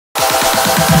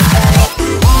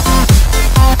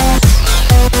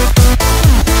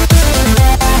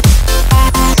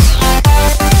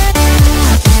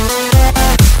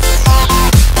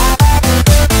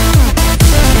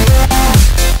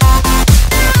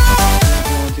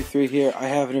3 here. I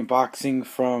have an unboxing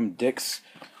from Dick's.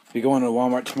 We're going to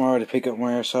Walmart tomorrow to pick up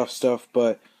my Airsoft stuff,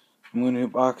 but I'm going to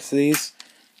unbox these.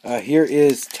 Here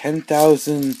is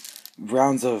 10,000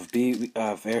 rounds of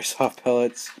Airsoft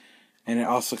pellets, and it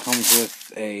also comes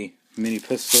with a mini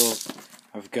pistol.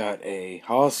 I've got a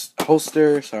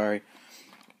holster,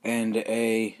 and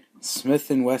a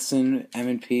Smith & Wesson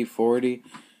M&P 40.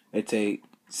 It's a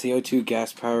CO2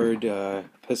 gas-powered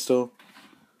pistol.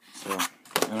 So,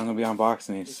 and I'm going to be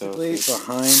unboxing these. So,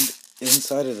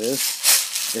 inside of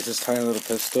this is this tiny little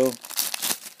pistol.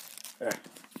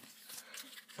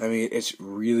 I mean, it's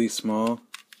really small.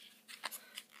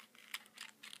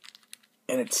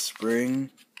 And it's spring.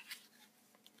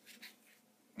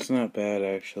 It's not bad,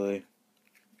 actually.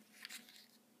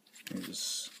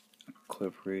 Just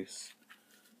clip release.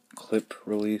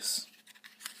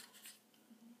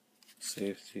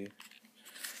 Safety.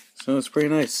 So it's pretty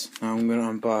nice. Now I'm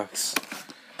gonna unbox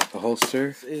the holster.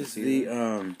 This is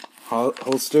the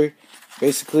holster.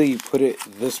 Basically, you put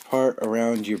this part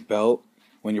around your belt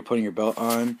when you're putting your belt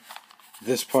on.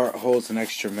 This part holds an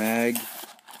extra mag,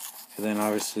 and then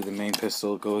obviously the main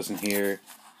pistol goes in here.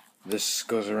 This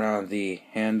goes around the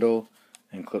handle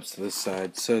and clips to this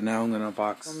side. So now I'm gonna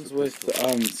unbox. Comes with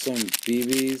some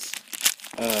BBs.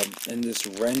 And this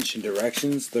wrench and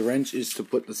directions. The wrench is to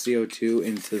put the CO2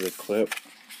 into the clip.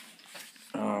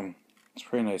 It's a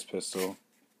pretty nice pistol.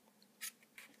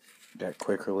 Got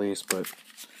quick release, but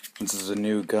since this is a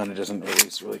new gun, it doesn't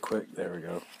release really quick. There we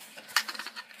go.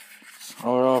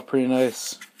 Overall, pretty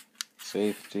nice.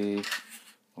 Safety.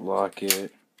 Lock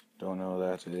it. Don't know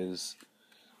what that is.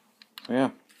 So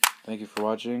yeah, thank you for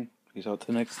watching. Peace out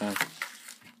till next time.